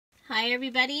Hi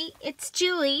everybody, it's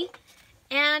Julie,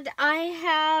 and I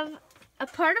have a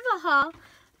part of a haul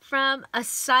from a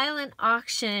silent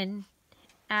auction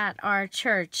at our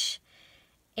church.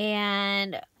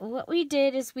 And what we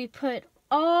did is we put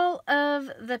all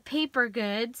of the paper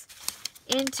goods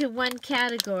into one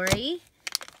category,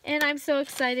 and I'm so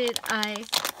excited I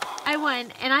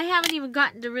won. And I haven't even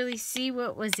gotten to really see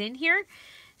what was in here.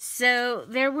 So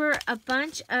there were a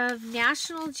bunch of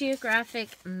National Geographic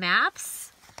maps.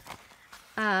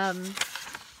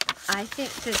 I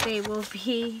think that they will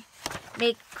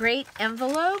make great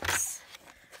envelopes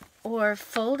or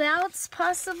fold-outs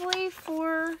possibly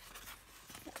for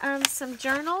some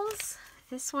journals.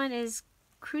 This one is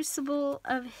Crucible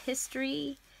of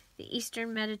History, the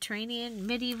Eastern Mediterranean,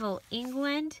 Medieval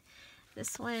England.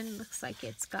 This one looks like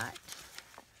it's got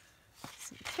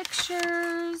some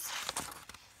pictures.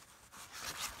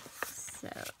 So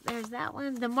there's that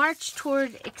one. The March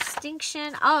Toward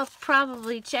Extinction. I'll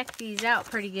probably check these out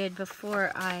pretty good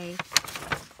before I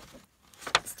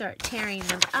start tearing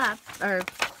them up or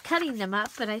cutting them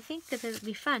up, but I think that it would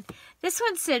be fun. This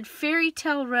one said Fairy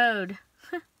Tale Road.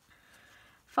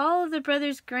 Follow the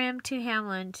Brothers Grimm to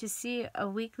Hamelin to see a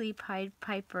weekly Pied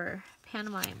Piper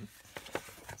pantomime.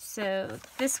 So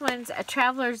this one's a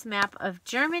traveler's map of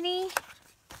Germany,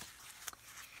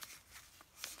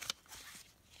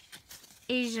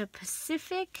 Asia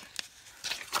Pacific.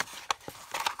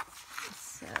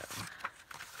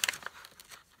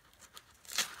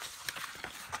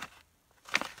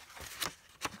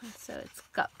 So it's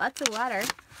got lots of water.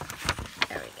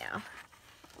 There we go.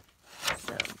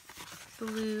 So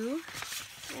blue.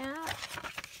 Yeah.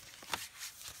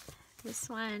 This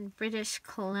one, British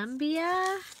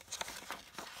Columbia.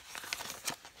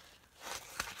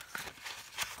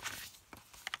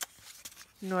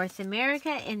 North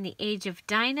America in the Age of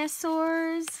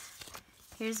Dinosaurs.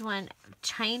 Here's one,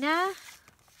 China.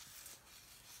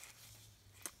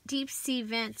 Deep Sea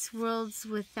Vents, Worlds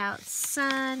Without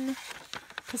Sun.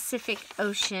 Pacific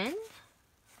Ocean.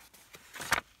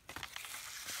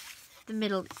 The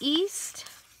Middle East.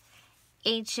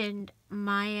 Ancient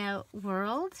Maya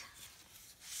World.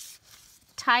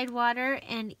 Tidewater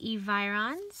and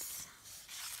Environs.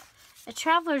 A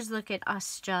Traveler's Look at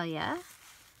Australia.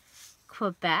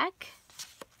 Quebec,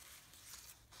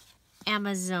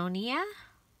 Amazonia,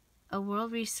 a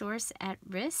world resource at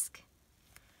risk.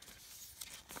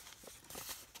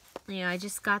 You know, I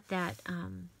just got that,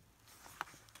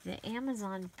 the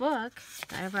Amazon book.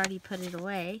 I've already put it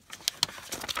away,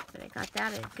 but I got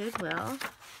that at Goodwill.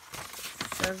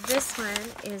 So this one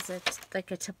is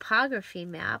like a topography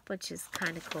map, which is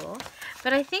kind of cool.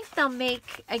 But I think they'll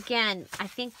make, again, I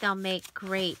think they'll make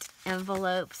great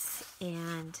envelopes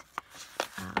and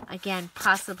again,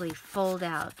 possibly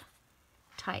fold-out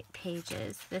type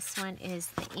pages. This one is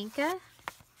the Inca,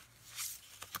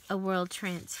 A World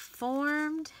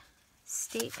Transformed,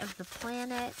 State of the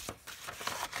Planet.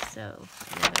 So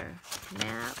another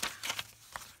map.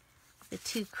 The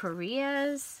two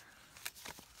Koreas.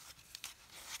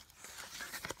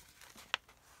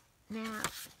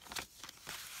 Map.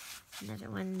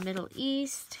 Another one, Middle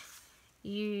East.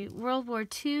 World War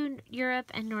II,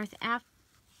 Europe and North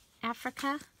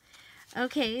Africa.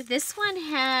 Okay, this one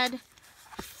had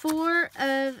 4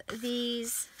 of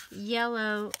these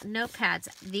yellow notepads.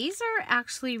 These are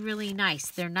actually really nice.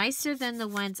 They're nicer than the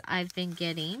ones I've been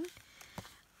getting.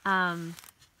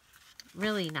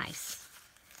 Really nice.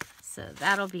 So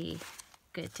that'll be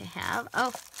good to have.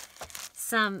 Oh,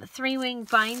 some 3-wing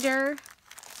binder.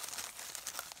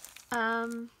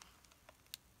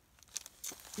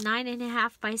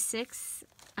 9.5 by 6,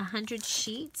 100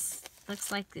 sheets.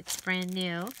 Looks like it's brand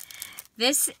new.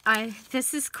 This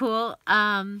is cool.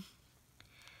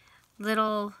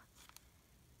 Little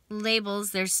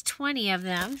labels. There's 20 of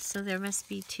them, so there must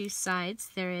be 2 sides.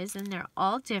 There is, and they're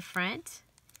all different,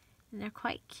 and they're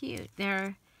quite cute.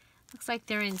 Looks like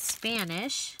they're in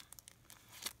Spanish,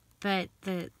 but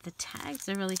the tags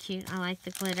are really cute. I like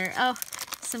the glitter. Oh,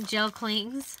 some gel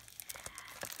clings.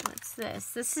 What's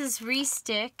this? This is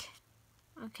Restick.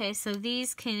 Okay, so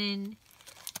these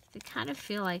they kind of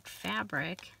feel like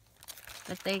fabric,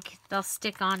 but they'll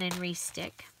stick on and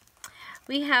restick.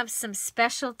 We have some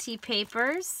specialty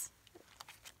papers.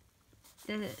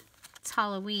 It's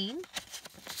Halloween.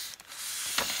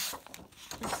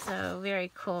 So very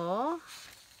cool.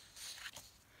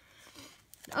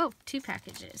 Oh, 2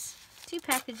 packages. 2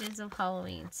 packages of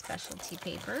Halloween specialty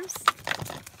papers.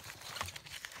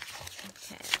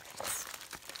 Okay, let's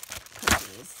put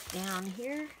these down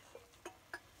here.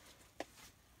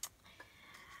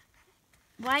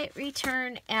 White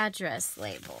return address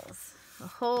labels. A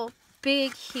whole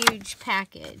big, huge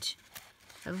package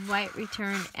of white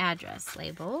return address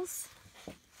labels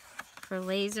for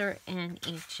laser and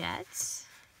inkjets.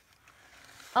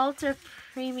 Ultra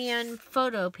premium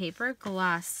photo paper,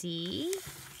 glossy.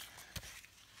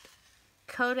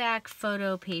 Kodak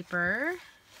photo paper.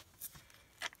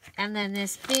 And then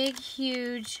this big,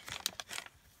 huge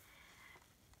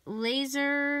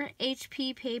laser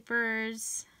HP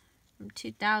papers from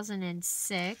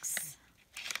 2006.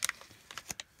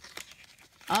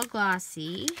 All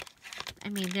glossy. I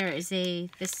mean, there is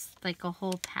this like a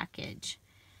whole package.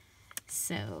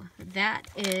 So that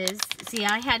is, see,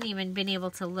 I hadn't even been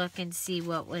able to look and see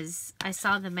what was, I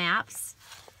saw the maps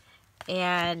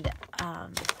and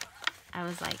I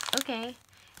was like, okay.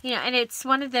 You know, and it's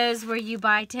one of those where you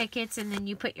buy tickets and then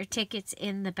you put your tickets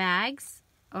in the bags,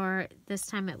 or this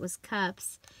time it was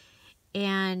cups.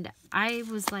 And I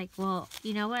was like, well,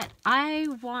 you know what? I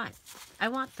want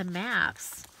the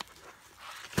maps,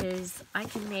 because I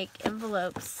can make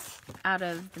envelopes out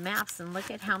of the maps, and look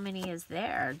at how many is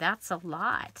there. That's a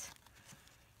lot.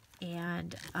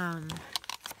 And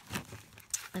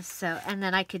so, and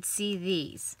then I could see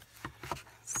these.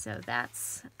 So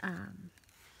that's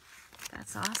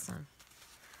awesome.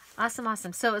 Awesome,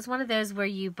 awesome. So it's one of those where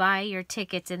you buy your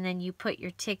tickets and then you put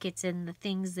your tickets in the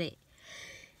things that,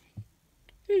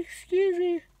 excuse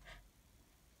me,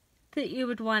 that you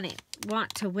would want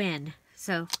to win.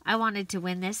 So I wanted to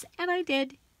win this, and I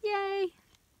did. Yay!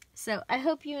 So I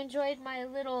hope you enjoyed my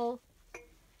little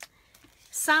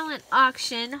silent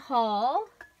auction haul.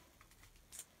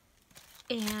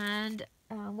 And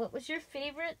what was your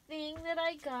favorite thing that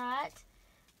I got?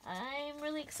 I'm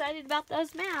really excited about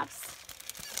those maps.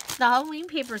 The Halloween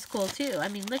paper is cool too. I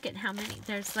mean, look at how many.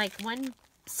 There's like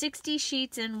 160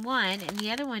 sheets in one, and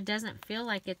the other one doesn't feel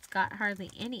like it's got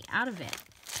hardly any out of it.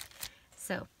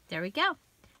 So there we go.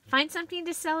 Find something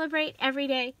to celebrate every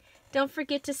day. Don't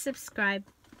forget to subscribe.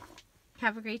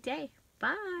 Have a great day.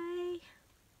 Bye.